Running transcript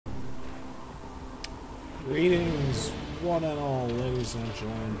Greetings, one and all, ladies and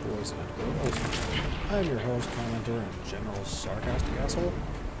gentlemen, boys and girls. I'm your host, commenter, and general sarcastic asshole,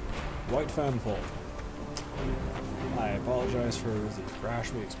 White Fanful. I apologize for the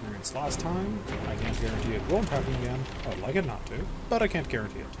crash we experienced last time. I can't guarantee it won't happen again. I'd like it not to, but I can't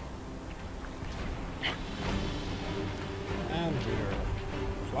guarantee it. And we're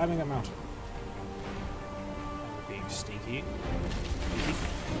climbing a mountain. We're being sneaky.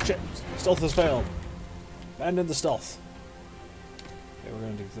 Shit! Stealth has failed! Abandon the stealth. Okay, we're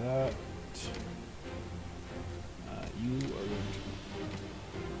gonna do that. You are going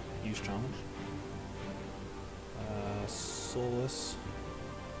to use challenge. Solus.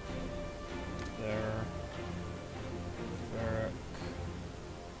 There. Varric.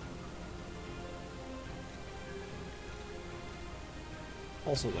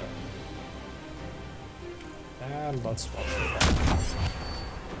 Also there. And let's swap the fire.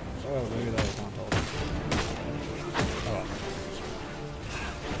 Oh, maybe that was not helpful. Oh.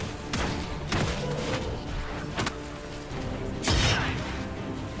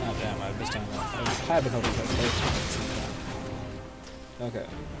 Oh damn, I missed time. I had been hoping for that. Okay.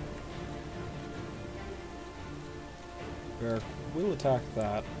 We'll attack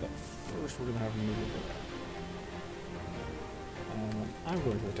that, but first we're gonna have a move it. I'm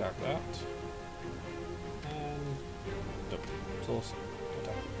going to attack that. And nope. So let's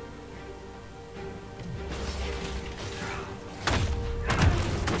attack.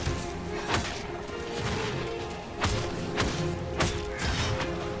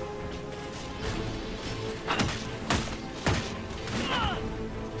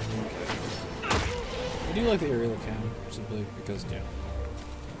 I do like the aerial cam, simply because, yeah, it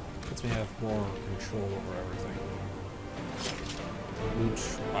lets me have more control over everything. Which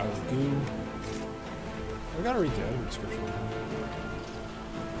I will do. I gotta read the item description now.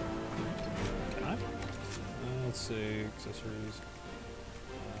 Can I? Let's see, accessories.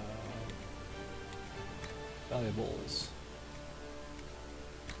 Valuables.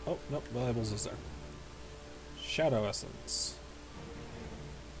 Oh, nope, valuables is there. Shadow Essence.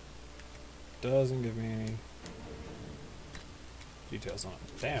 Doesn't give me any details on it.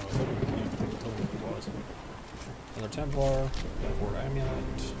 Damn, I was hoping I could tell me what it was. Another Templar, Bioware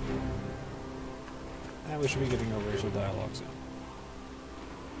Amulet. And we should be getting a racial dialogue soon.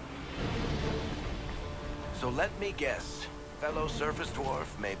 So let me guess. Fellow surface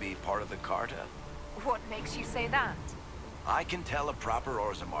dwarf may be part of the Carta? What makes you say that? I can tell a proper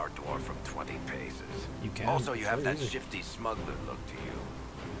Orzammar dwarf from 20 paces. You can. Also, you have that easy. shifty smuggler look to you.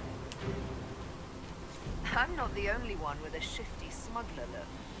 I'm not the only one with a shifty smuggler look.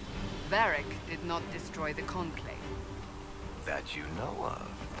 Varric did not destroy the Conclave. That you know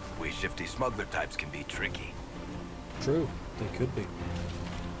of. We shifty smuggler types can be tricky. True, they could be.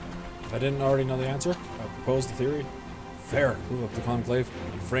 If I didn't already know the answer, I proposed the theory. Varric blew up the Conclave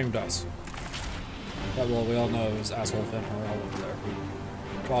and framed us. That, well, we all know it was asshole Fenrir over there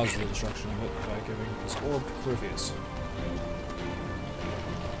who caused the destruction of it by giving his orb to Peripheus.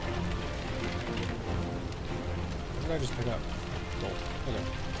 What did I just pick up? Gold. Okay.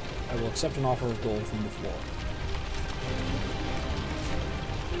 I will accept an offer of gold from the floor.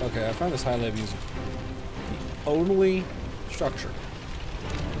 Okay, I found this high lab user. The only structure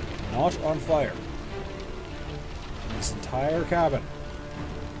not on fire in this entire cabin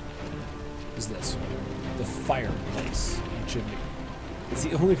is this. The fireplace and chimney. It's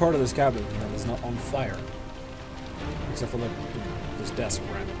the only part of this cabin that is not on fire. Except for like, you know, this desk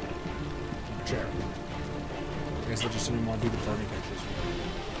we're at and a chair. I guess they just didn't want to do the burning pictures.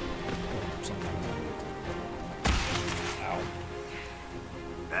 Or something like that. Ow.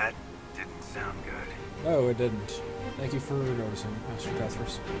 That didn't sound good. No, it didn't. Thank you for noticing, Master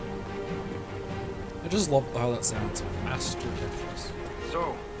Deathrus. I just love how that sounds. Master Deathrus.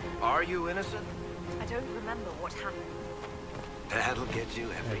 So, are you innocent? I don't remember what happened. That'll get you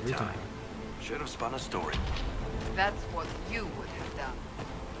every time. time. Should have spun a story. That's what you would have done.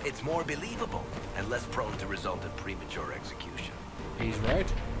 It's more believable and less prone to result in premature execution. He's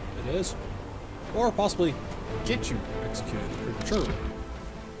right. It is. Or possibly get you executed prematurely.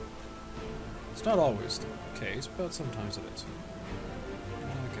 It's not always the case, but sometimes it is.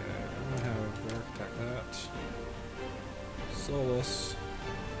 Okay, I'm gonna have Varric attack that. Solus.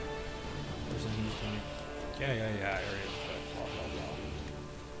 Where's the he's going? Yeah, area effect, blah, blah, blah.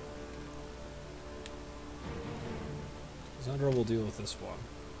 Zandra will deal with this one.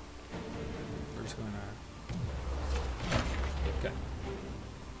 We're just gonna... Okay.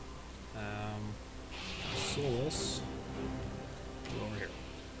 Solus. Go over here.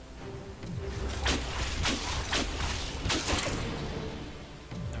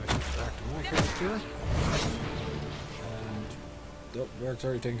 Now we switch back to my character. And nope, Varric's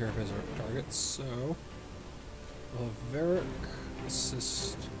already taken care of his targets, so we'll have Varric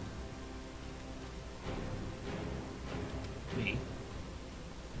assist me.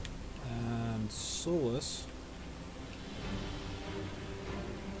 And Solus.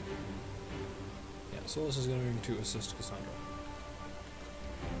 Yeah, Solus is going to assist Cassandra.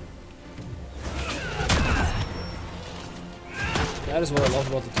 That is what I love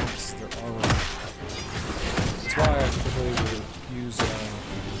about the tanks, their armor. That's why I typically would use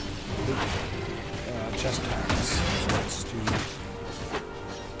chest packs to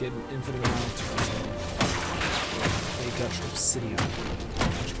get an infinite amount of A-touch obsidian,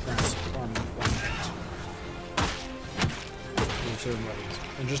 which grants armor for certain weapons.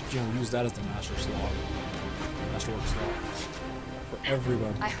 And just, you know, use that as the masterwork slot for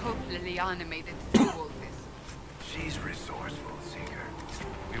everybody. I hope Liliana made it through all this. She's resourceful, Seeker.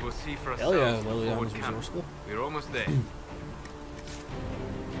 We will see for Hell ourselves. yeah, Liliana's resourceful. We're almost there.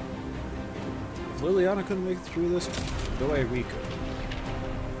 If Liliana couldn't make it through this, no way we could.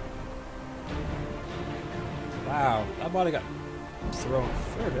 Wow, that body got thrown a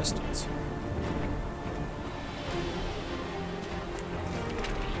fair distance.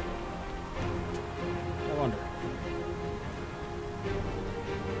 I wonder.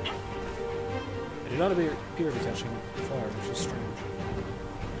 I do not appear to be catching fire, which is strange.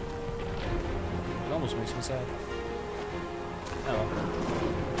 It almost makes me sad.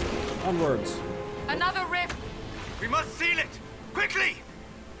 Oh. Onwards. Another rift! We must seal it! Quickly!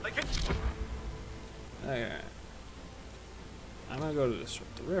 Okay. I'm gonna go to this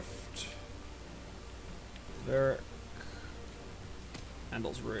with the rift. Varric.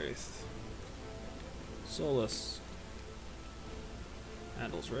 Handles Wraith. Solus.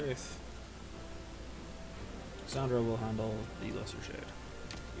 Handles Wraith. Cassandra will handle the Lesser Shade.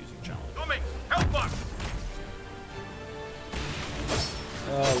 Using Challenge. Tommy, help us!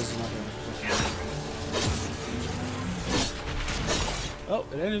 Oh, this is not good. Oh,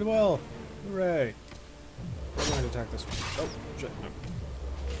 it ended well. Hooray. I'm going to attack this one. Oh, shit, no.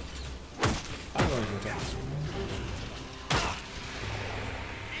 I'm going to attack this one.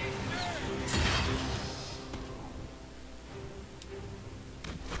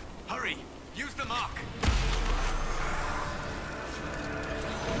 Hurry! Use the mark!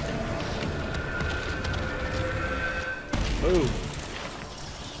 Boom.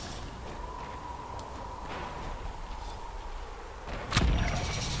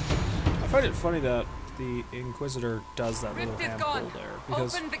 I find it funny that the Inquisitor does that little Rift is hand gone. pull there,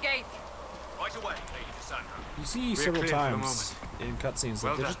 because Open the gate. Right away, Lady Cassandra. you see We're several clear for the times in cutscenes that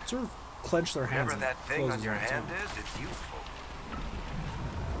Well they done. just sort of clench their hands Whatever and that thing close on them your all the hand time. is, it's useful.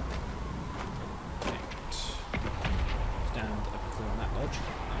 Stand epically on that ledge.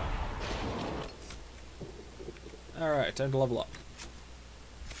 Alright, time to level up.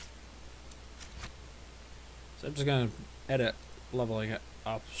 So I'm just gonna edit leveling it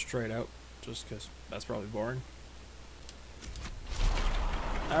up straight out, just because that's probably boring.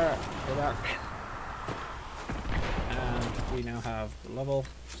 Alright, we're back. And we now have the level,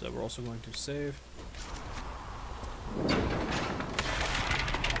 so we're also going to save.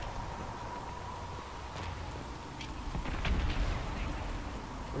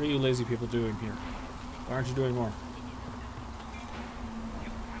 What are you lazy people doing here? Why aren't you doing more?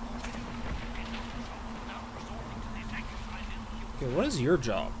 Okay, what is your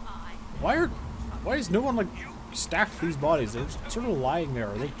job? Why is no one like stacked these bodies? They're just sort of lying there.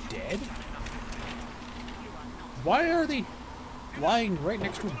 Are they dead? Why are they lying right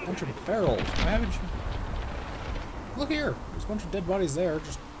next to a bunch of barrels? Why haven't you? Look here. There's a bunch of dead bodies there.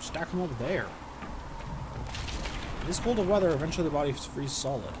 Just stack them over there. In this cold of weather, eventually the body freezes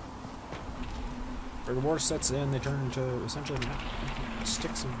solid. Rigor mortis sets in, they turn into essentially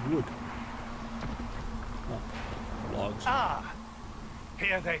sticks of wood. Well, logs. Ah,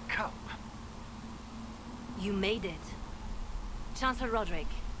 here they come. You made it. Chancellor Roderick,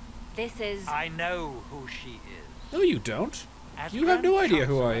 this is... I know who she is. No, you don't. As You have no Grand idea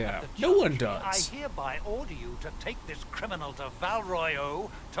who I Chancellor am. of the No one Church, does. I hereby order you to take this criminal to Valroyo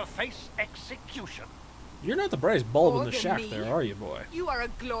to face execution. You're not the brightest bulb in the Order shack me? there, are you, boy? You are a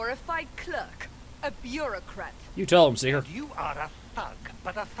glorified clerk. A bureaucrat. You tell him, Seeker. And you are a thug,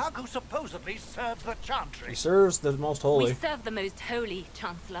 but a thug who supposedly serves the He Chantry. serves the most We holy. serve the most holy,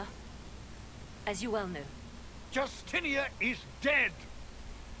 Chancellor. As you well know. Justinia is dead.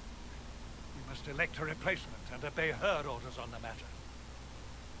 We must elect a replacement and obey her orders on the matter.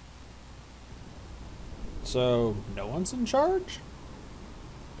 So, no one's in charge?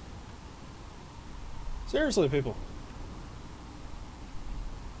 Seriously, people.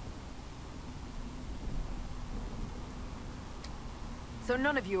 So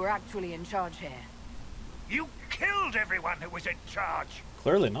none of you are actually in charge here. You killed everyone who was in charge.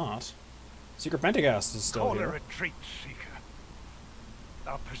 Clearly not. Secret Pentagast is still Call a here. retreat, Seeker.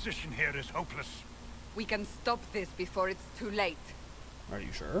 Our position here is hopeless. We can stop this before it's too late. Are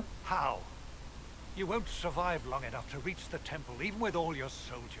you sure? How? You won't survive long enough to reach the temple, even with all your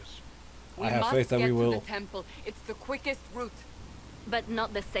soldiers. We I have must faith that get we to will. the temple. It's the quickest route. But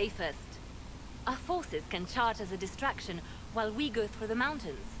not the safest. Our forces can charge as a distraction while we go through the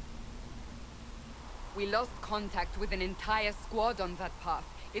mountains. We lost contact with an entire squad on that path.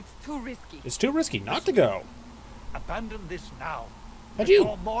 It's too risky. It's too risky not to go. Abandon this now. Had you?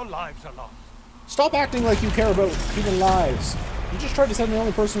 Before more lives are lost. Stop acting like you care about human lives. You just tried to send the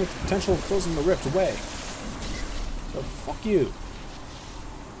only person with the potential of closing the rift away. So fuck you.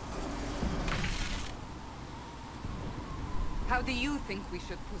 How do you think we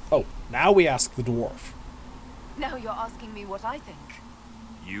should proceed? Oh, now we ask the dwarf. Now you're asking me what I think.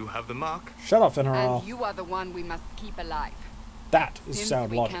 You have the mark? Shut up, Finneral. And you are the one we must keep alive. That is Since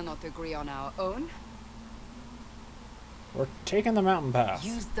sound we logic. cannot agree on our own, We're taking the mountain path.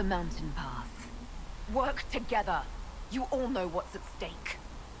 Use the mountain path. Work together. You all know what's at stake.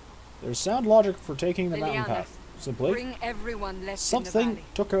 There's sound logic for taking the mountain Liliana, path. Simply, bring everyone left in the something valley.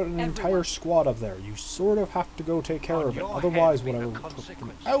 took out an entire Everyone. squad up there. You sort of have to go take care On of it. your Otherwise, head be the whatever took them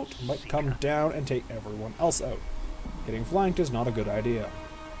consequences, out might Seeker. come down and take everyone else out. Getting flanked is not a good idea.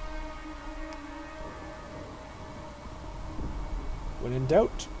 When in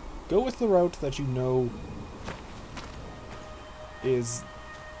doubt, go with the route that you know is,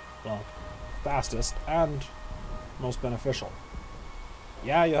 well, fastest and most beneficial.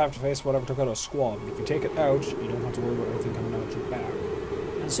 Yeah, you'll have to face whatever took out a squad, but if you take it out, you don't have to worry about anything coming out your back.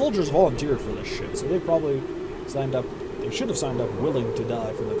 And soldiers volunteered for this shit, so they probably signed up, they should have signed up willing to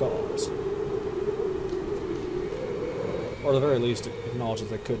die for the cause. Or at the very least, acknowledge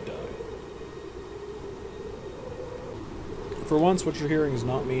that they could die. For once, what you're hearing is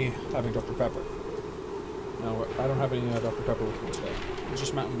not me having Dr. Pepper. No, I don't have any Dr. Pepper with me today. It's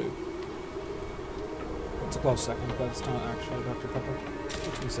just Mountain Dew. It's a close second, but it's not actually Dr. Pepper.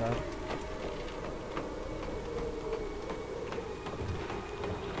 Makes me sad.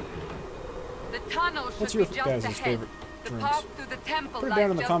 The tunnel should What's your be just guys' ahead. favorite The drinks? path to the temple Put it lies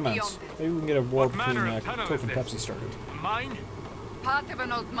down in the just comments. beyond it. Maybe we can get a war What between manner of tunnel Coke is and this? Pepsi started. Mine? Part of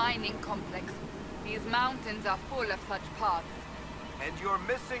an old mining complex. These mountains are full of such paths. And your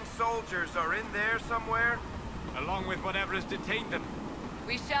missing soldiers are in there somewhere? Along with whatever has detained them.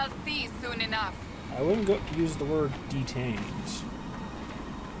 We shall see soon enough. I wouldn't use the word detained.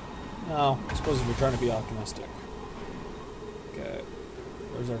 No, I suppose if you're trying to be optimistic. Okay.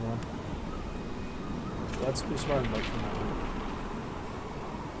 Where's everyone? Let's be smart and wait for now.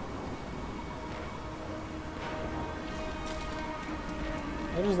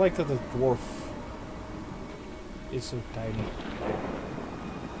 I just like that the dwarf is so tiny.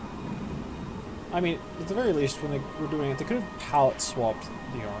 I mean, at the very least, when they were doing it, they could have palette swapped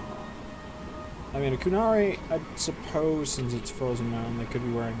the armor. I mean, a Kunari, I suppose, since it's Frozen Mountain, they could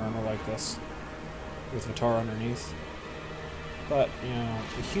be wearing armor like this, with Vitar underneath. But, you know,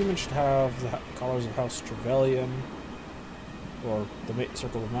 the human should have the colors of House Trevelyan, or the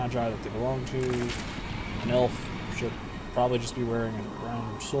Circle of Magi that they belong to. An elf should probably just be wearing a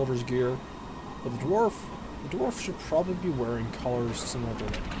round soldier's gear. But the dwarf should probably be wearing colors similar to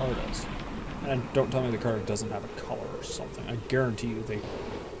what Car does. And don't tell me the card doesn't have a color or something. I guarantee you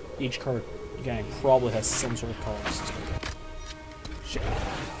each card gang probably has some sort of color system. Shit.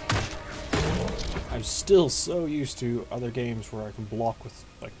 I'm still so used to other games where I can block with,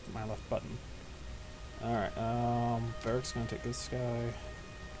 like, my left button. Alright, Varric's gonna take this guy.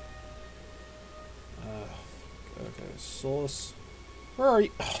 Okay, Solus. Where are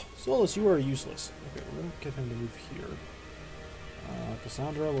you? Solus, you are useless. Okay, we're gonna get him to move here.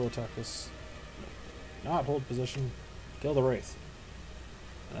 Cassandra will attack this. Not hold position. Kill the Wraith.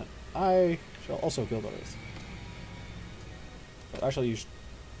 And then I shall also kill the Wraith. But I shall use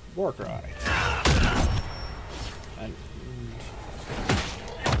Warcry. And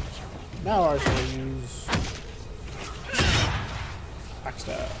now I shall use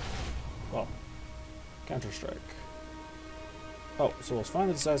Backstab. Well, Counter-Strike. Oh, so let's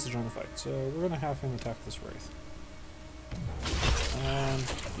finally decides to join the fight. So we're gonna have him attack this Wraith. And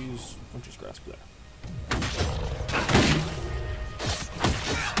use Puncher's Grasp there.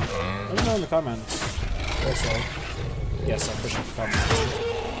 Let me know in the comments. Also, yes, I'm pushing the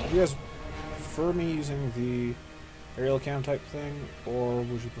comments. Do you guys prefer me using the aerial cam type thing, or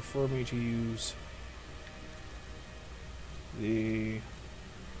would you prefer me to use the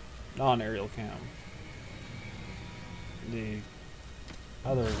non-aerial cam? The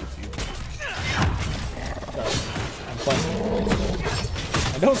other viewpoint. I'm playing.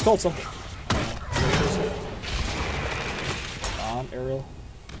 I know it's called something. Aerial.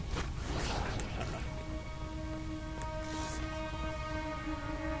 I don't know.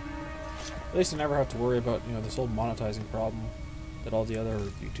 At least I never have to worry about, you know, this whole monetizing problem that all the other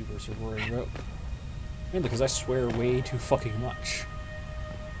YouTubers are worrying about. Mainly because I swear way too fucking much.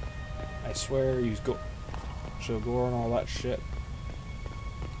 I swear, use show gore and all that shit.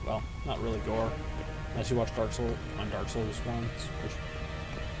 Well, not really gore. Unless you watch Dark Souls 1, which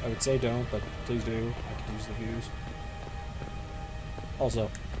I would say don't, but please do. I can use the views.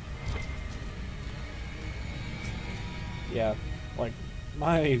 Also, yeah, like,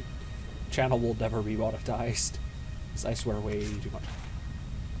 my channel will never be monetized, because I swear way too much.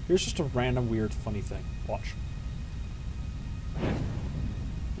 Here's just a random, weird, funny thing. Watch.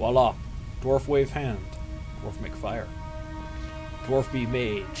 Voila! Dwarf wave hand. Dwarf make fire. Dwarf be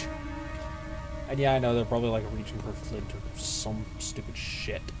mage. And yeah, I know they're probably like reaching for flint or some stupid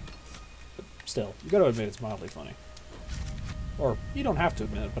shit. But still, you gotta admit it's mildly funny. Or, you don't have to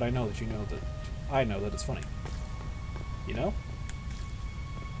admit it, but I know that you know that... I know that it's funny. You know?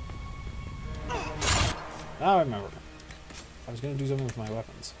 Now I remember. I was going to do something with my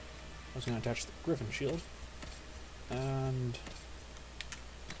weapons. I was going to attach the Griffin shield. And...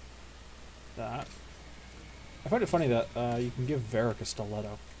 that. I find it funny that you can give Varric a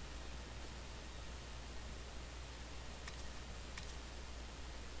stiletto.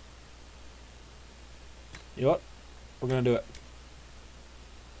 You know what? We're going to do it.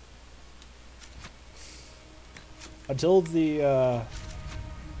 Until the,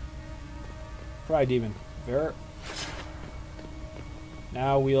 Pride Demon, Varric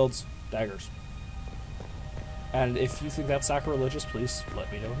now wields daggers. And if you think that's sacrilegious, please let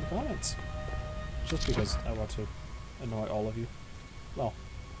me know in the comments. Just because I want to annoy all of you. Well,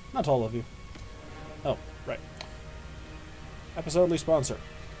 not all of you. Oh, right. Episodely sponsor.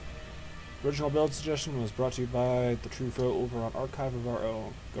 Original build suggestion was brought to you by the True Fro over on Archive of Our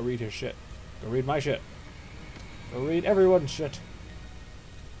Own. Go read his shit. Go read my shit. Go read everyone's shit.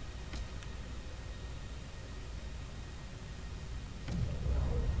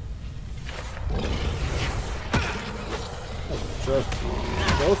 Oh, sure.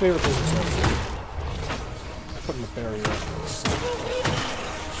 No favorite business services. Putting a barrier up.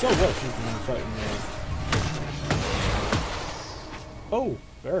 So what if you've been fighting there? Oh!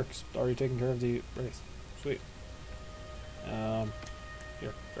 Varric's already taking care of the Wraith. Sweet.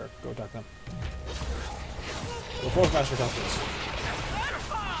 Here, Varric, go attack them. The fourth master tactics.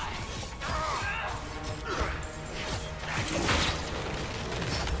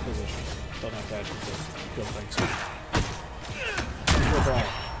 Position. Don't have to kill things. Good try.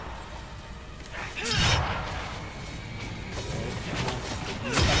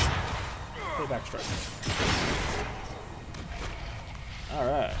 Play backstrike.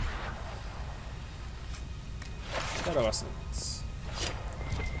 Alright. Shadow Essence.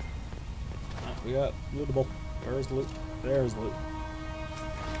 We got lootable. Where's the loot? There's the loot.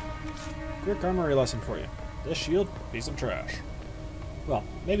 Quick armory lesson for you. This shield, piece of trash. Well,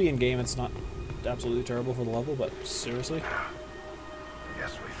 maybe in game it's not absolutely terrible for the level, but seriously?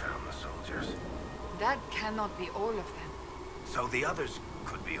 Guess we found the soldiers. That cannot be all of them. So the others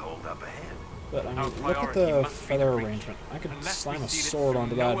could be holed up ahead. But I mean, look at the feather arrangement. I could slam a sword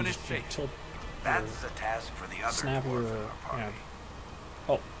onto that and just tilt. That's a task for the other snap your party. hand.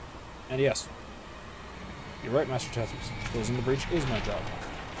 Oh, and yes. You're right, Master Tethys. Closing the breach is my job.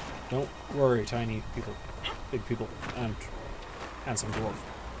 Don't worry, tiny people, big people, and handsome dwarf.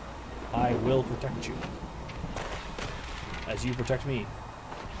 I will protect you. As you protect me.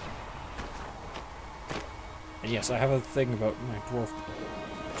 And yes, I have a thing about my dwarf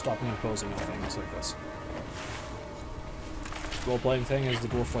stopping imposing on things like this. Role-playing thing is the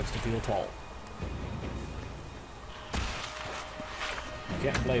dwarf likes to feel tall.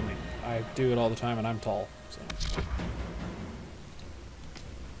 You can't blame me. I do it all the time and I'm tall, so...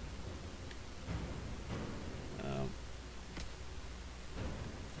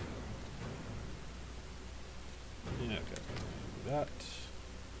 yeah, okay. Do that.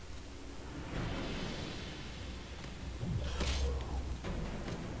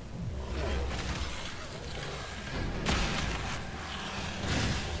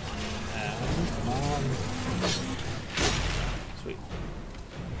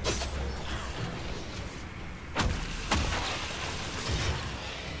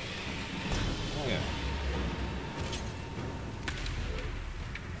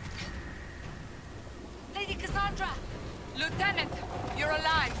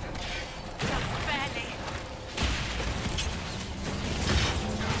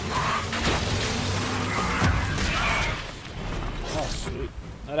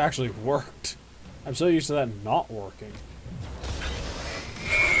 That actually worked. I'm so used to that not working.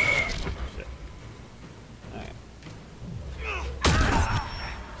 Shit. Alright.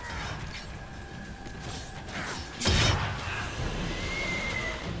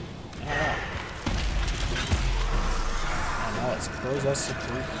 Oh no, it's close us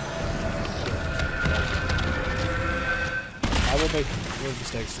supreme. I will make weird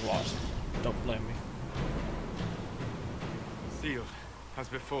mistakes a lot. Don't blame me. Sealed, as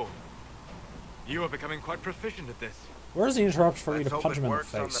before. You are becoming quite proficient at this. Where's the interrupt for you to Let's punch hope him it in the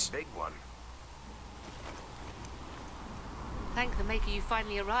works on face? the big one. Thank the Maker you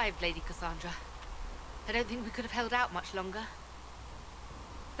finally arrived, Lady Cassandra. I don't think we could have held out much longer.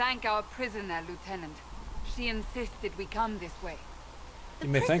 Thank our prisoner, Lieutenant. She insisted we come this way. The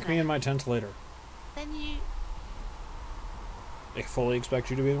You may thank me prisoner? in my tent later. Then you... I fully expect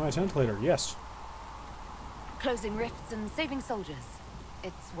you to be in my tent later, yes. Closing rifts and saving soldiers.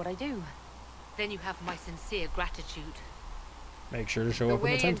 It's what I do. Then you have my sincere gratitude. Make sure to show The up in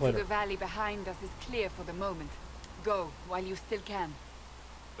the way tent into later. the valley behind us is clear for the moment. Go, while you still can.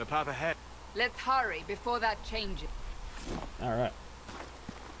 The path ahead. Let's hurry before that changes. Alright.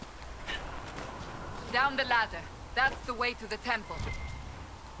 Down the ladder. That's the way to the temple.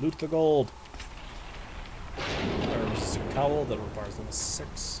 Loot the gold. There's a cowl that requires level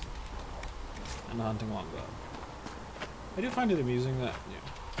 6. And a hunting longbow. I do find it amusing that,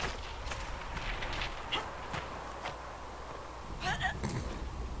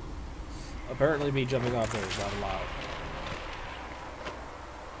 apparently me jumping off there is not allowed.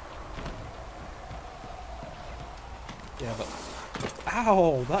 Yeah, but...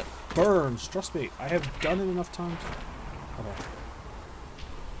 Ow! That burns! Trust me, I have done it enough times. Okay.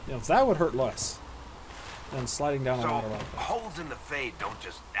 You know, if that would hurt less than sliding down So, a ladder like that. holes in the Fade don't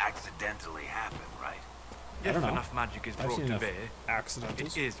just accidentally happen, right? I If don't know. enough magic is I've brought seen to enough bear,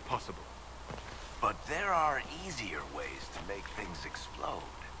 accidentals. it is possible. But there are easier ways to make things explode.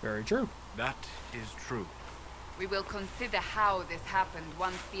 Very true. That is true. We will consider how this happened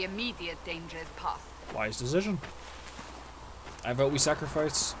once the immediate danger is past. Wise decision. I vote we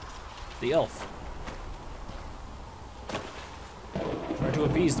sacrifice the elf. Try to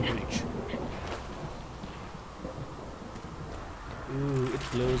appease the breach. Ooh, it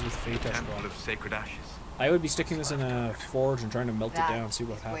glows with fate. Temple of Sacred Ashes. I would be sticking this in a forge and trying to melt it down, see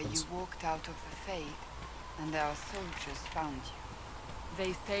what Where happens. you walked out of the Fade, and our soldiers found you.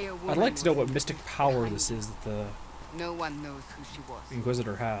 They say a woman I'd like to know was what in mystic the power behind this you. is that the No one knows who she was.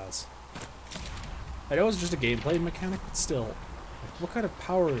 Inquisitor has. I know it's just a gameplay mechanic, but still. Like, what kind of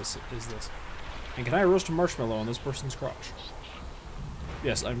power is this? And can I roast a marshmallow on this person's crotch?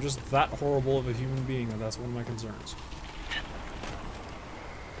 Yes, I'm just that horrible of a human being that that's one of my concerns.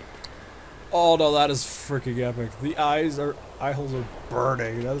 Oh no, that is freaking epic. The eye holes are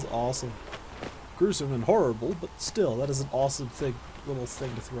burning. That is awesome. Gruesome and horrible, but still, that is an awesome little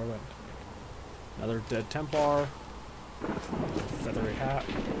thing to throw in. Another dead Templar. Feathery hat.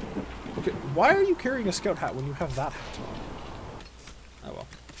 Okay, why are you carrying a scout hat when you have that hat on? Oh well.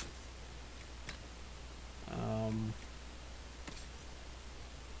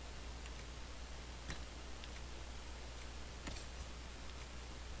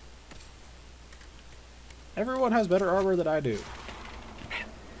 Everyone has better armor than I do.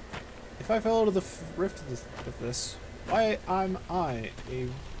 If I fell into the rift of this, why am I a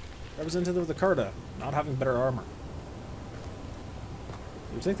representative of the Carta, not having better armor?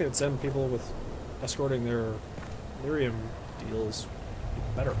 You'd think they would send people with escorting their lyrium deals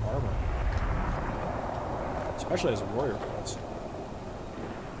with better armor. Especially as a warrior class.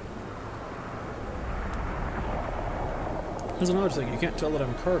 There's another thing, you can't tell that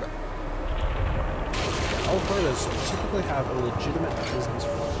I'm Carta. All Cartas typically have a legitimate business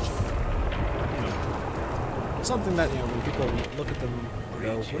front. You know, something that, you know, when people look at them and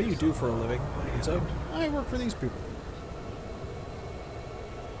go, what do you do for a living? You can say, I work for these people.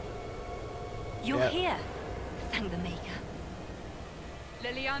 You're here. Thank the Maker.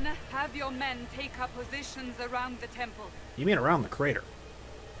 Liliana, have your men take up positions around the temple. You mean around the crater?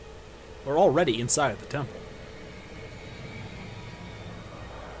 We're already inside the temple.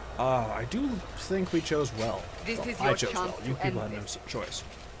 I do think we chose well. This Well, is I your chose chance well. to You people end had no this. choice.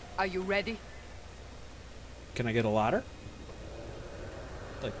 Are you ready? Can I get a ladder?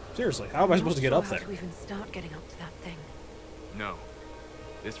 Like, seriously, how am I supposed to get up How there? to even start getting up to that thing? No.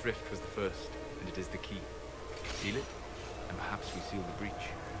 This rift was the first, and it is the key. Seal it, and perhaps we seal the breach.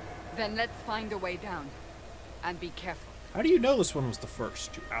 Then let's find a way down. And be careful. How do you know this one was the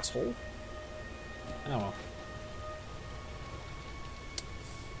first, you asshole? Oh well.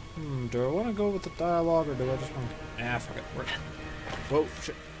 Do I want to go with the dialogue, or do I just want to... Ah, fuck it. Whoa,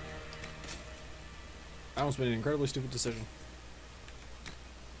 shit. I almost made an incredibly stupid decision.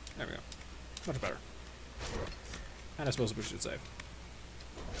 There we go. Much better. And I suppose we should save.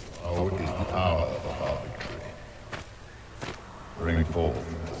 Oh, is the hour of our victory. Bring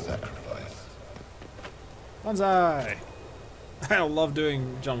forth the sacrifice. Banzai! I love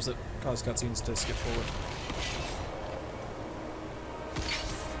doing jumps that cause cutscenes to skip forward.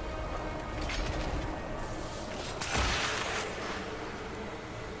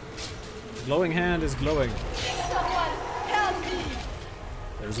 The glowing hand is glowing. Someone help me!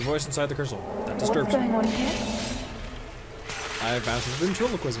 There's a voice inside the crystal. That disturbs me. What's going on here? I have mastered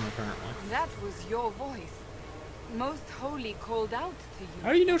ventriloquism, apparently. That was your voice. Most Holy called out to you.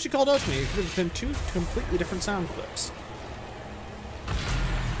 How do you know she called out to me? It could have been two completely different sound clips.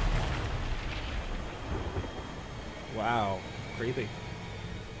 Wow. Creepy.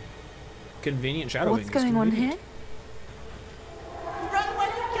 Convenient shadowing. What's going on here? Run when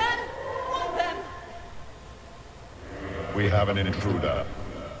you can! Want them! We have an intruder.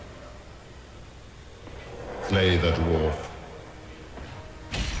 Slay the dwarf.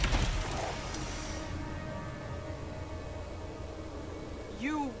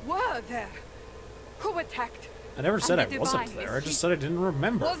 You were there. Who attacked? I never said I And the wasn't divine there. I is just he- said I didn't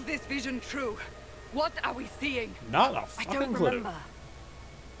remember. Was this vision true? What are we seeing? Not a I fucking don't clue. remember.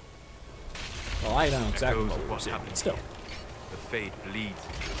 Well, I know exactly Echoes what of we're what seeing, happened. but still. The fade bleeds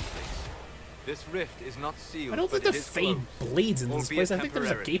into this place. This rift is not sealed, I don't think but the it is fade closed, bleeds in this albeit place. I think there's a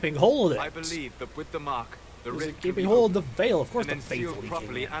temporarily. gaping hole in it. I believe that with the mark, the There's a rift can gaping be hole in the opened, veil. Of course and the then fade's sealed leaking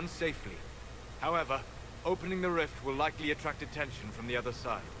properly in. and safely. However, opening the rift will likely attract attention from the other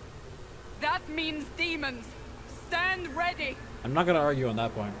side. That means demons. Stand ready. I'm not gonna argue on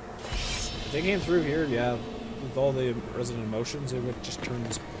that point. If they came through here, yeah, with all the resident emotions, it would just turn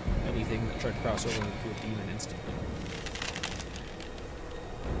this anything that tried to cross over into a demon instantly.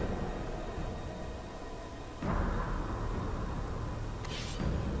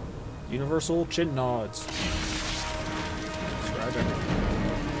 Universal chin nods. Describe everything.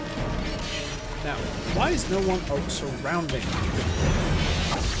 Now, why is no one surrounding the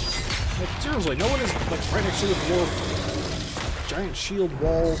dwarf? Like, seriously, no one is like right next to the dwarf. Giant shield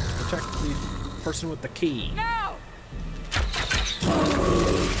wall to protect the person with the key. Now!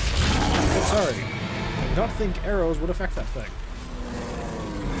 I'm sorry. I do not think arrows would affect that thing.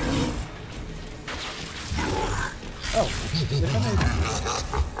 Oh,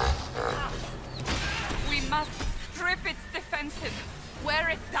 We must strip its defenses. Wear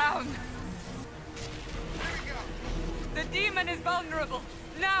it down. The demon is vulnerable.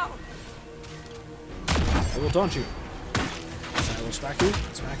 Now! I will taunt you. I will smack you,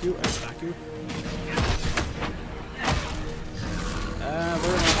 smack you, and smack you.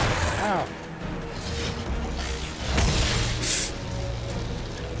 Very nice. Ow.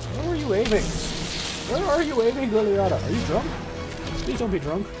 Where are you aiming? Where are you aiming, Liliana? Are you drunk? Please don't be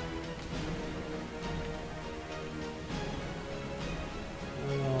drunk.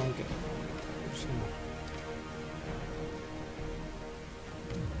 Okay. I'm just gonna...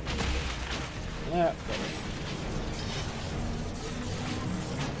 Yeah.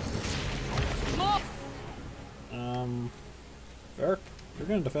 Eric, you're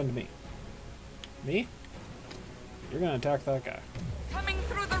gonna defend me. Me? You're gonna attack that guy. Coming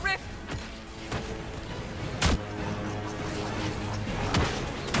through the rift.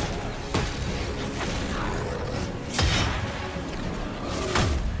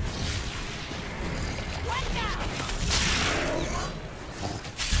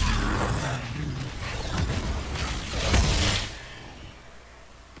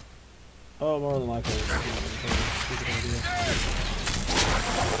 Oh, more than likely. Stupid idea.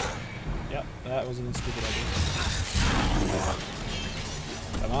 Yep, that was a stupid idea.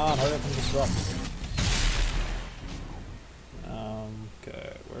 Come on, hurry up and disrupt.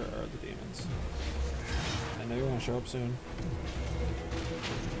 Okay, where are the demons? I know you're gonna show up soon.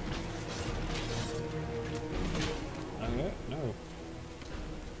 Okay, no.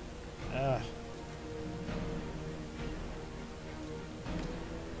 Ah.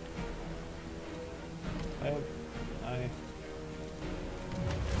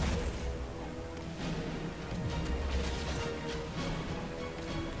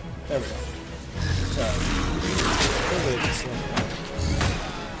 There we go. Sorry. Probably just like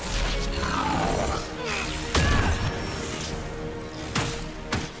that.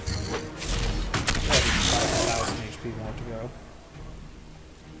 5,000 HP more to go.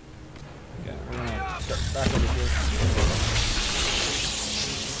 Okay, we're gonna start back over here.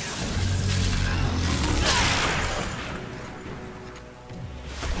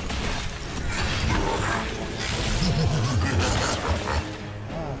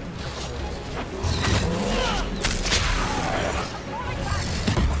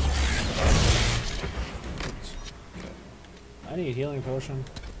 need healing potion.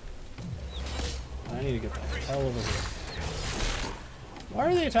 I need to get the hell over here. Why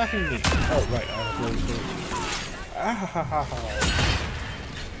are they attacking me? Oh, right. I have really food. Ah ha ha ha.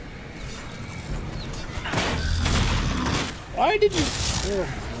 Why did you... Oh,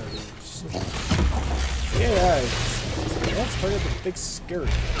 yeah, that's part of the big scary.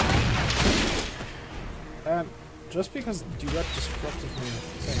 And just because you got disrupted from the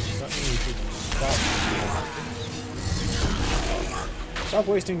thing, does that mean you should stop? Stop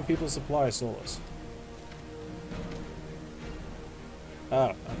wasting people's supplies, Solus. Ah,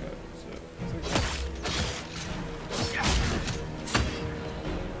 okay. So, I think that's...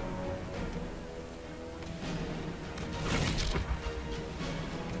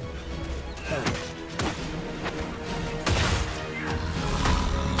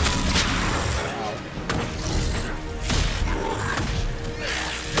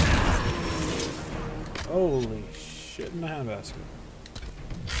 Holy shit in the handbasket.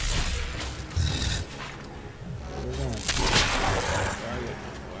 We're going.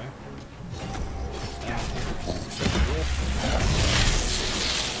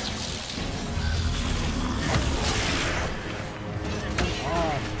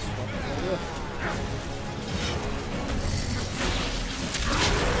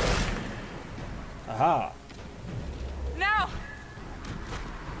 Aha! Now!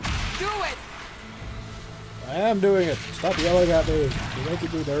 Do it! I am doing it! Stop yelling at me! You're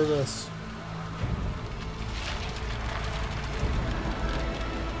making me nervous.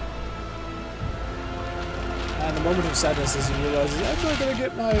 And the moment of sadness is he realizes I'm not gonna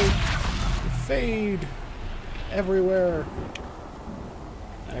get my fade everywhere.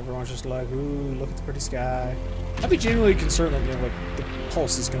 And everyone's just like, ooh, look at the pretty sky. I'd be genuinely concerned that, you know, like, the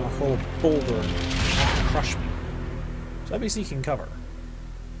pulse is gonna hold a boulder and crush me. So I'd be seeking cover.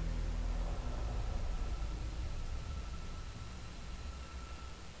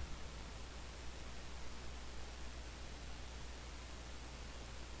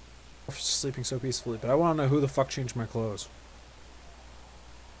 Sleeping so peacefully, but I want to know who the fuck changed my clothes.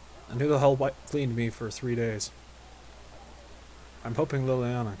 And who the hell cleaned me for 3 days. I'm hoping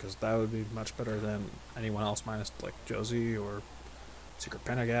Liliana, because that would be much better than anyone else minus, like, Josie or Secret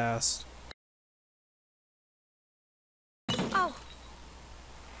Pendergast. Oh!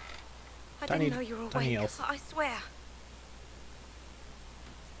 I Tiny, didn't know you were tiny awake. elf. I swear.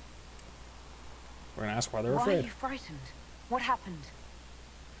 We're gonna ask why they're Why afraid. are you frightened? What happened?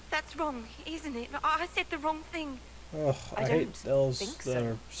 That's wrong, isn't it? I said the wrong thing. Ugh, I hate don't elves think that so.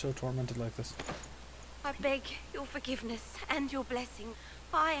 are so tormented like this. I beg your forgiveness and your blessing.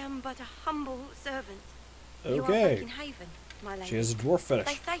 I am but a humble servant. You are back Okay. in Haven, my lady. She has a dwarf They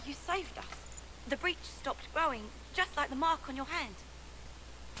fetish. say you saved us. The breach stopped growing, just like the mark on your hand.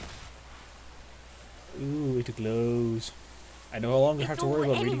 Ooh, it glows. I no longer have to worry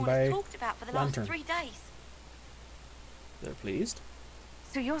about reading by talked about for the lantern. last 3 days. They're pleased?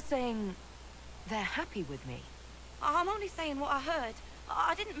 So you're saying they're happy with me? I'm only saying what I heard.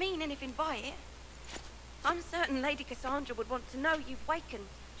 I didn't mean anything by it. I'm certain Lady Cassandra would want to know you've wakened.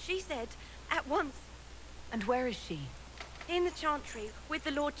 She said, at once. And where is she? In the Chantry, with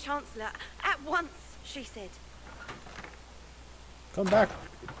the Lord Chancellor. At once, she said. Come back,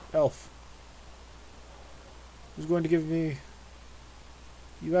 elf. Who's going to give me...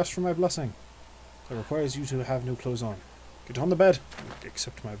 You asked for my blessing. That requires you to have no clothes on. Get on the bed.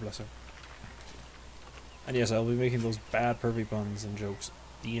 Accept my blessing. And yes, I'll be making those bad pervy puns and jokes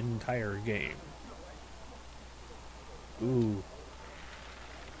the entire game. Ooh.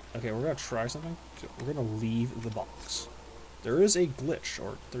 Okay, we're gonna try something. So we're gonna leave the box. There is a glitch,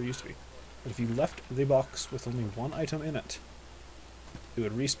 or there used to be. But if you left the box with only one item in it, it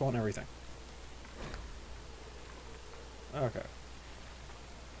would respawn everything. Okay.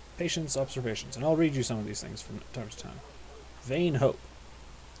 Patience, observations. And I'll read you some of these things from time to time. Vain hope.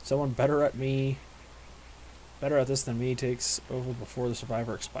 Someone better at this than me takes over before the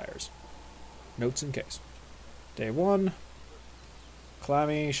survivor expires. Notes in case. Day 1.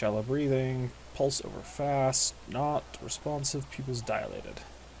 Clammy, shallow breathing, pulse over fast, not responsive, pupils dilated.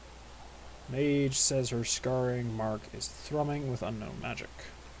 Mage says her scarring mark is thrumming with unknown magic.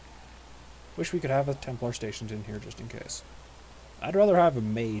 Wish we could have a Templar stationed in here just in case. I'd rather have a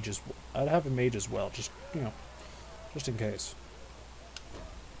mage as well, just, you know, just in case.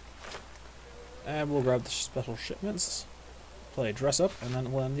 And we'll grab the special shipments, play dress up, and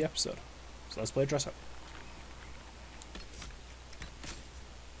then we'll end the episode. So let's play dress up.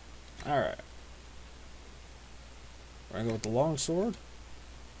 Alright. We're gonna go with the long sword.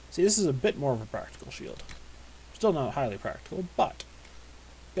 See, this is a bit more of a practical shield. Still not highly practical, but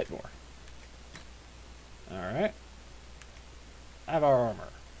a bit more. Alright. Have our armor.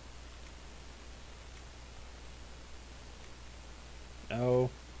 No.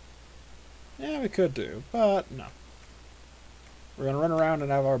 Yeah, we could do, but no. We're gonna run around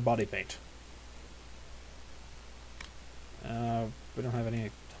and have our body paint. We don't have any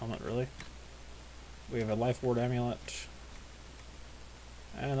helmet, really. We have a life ward amulet.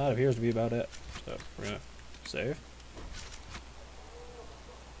 And that appears to be about it. So, we're gonna save.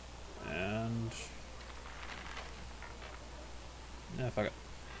 And... yeah, fuck it.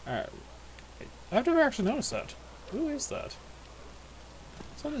 Alright. I've never actually noticed that. Who is that?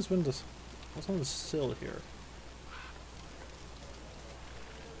 What's on this window? What's on the sill here?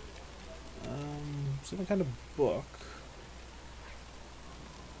 Some kind of book.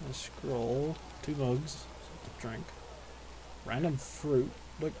 A scroll. 2 mugs. Something to drink. Random fruit.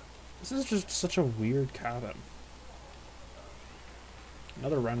 Like, this is just such a weird cabin.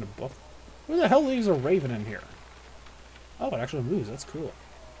 Another random book. Who the hell leaves a raven in here? Oh, it actually moves. That's cool.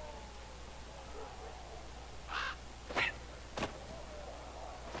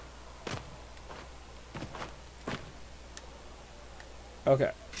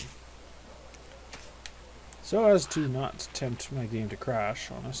 Okay. So as to not tempt my game to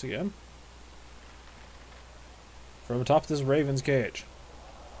crash on us again, from atop this raven's cage,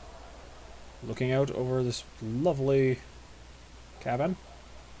 looking out over this lovely cabin,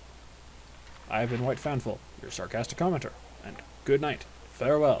 I have been White Fanful, your sarcastic commenter, and good night,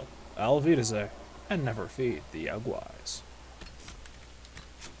 farewell, Al Vidase, and never feed the Yaguais.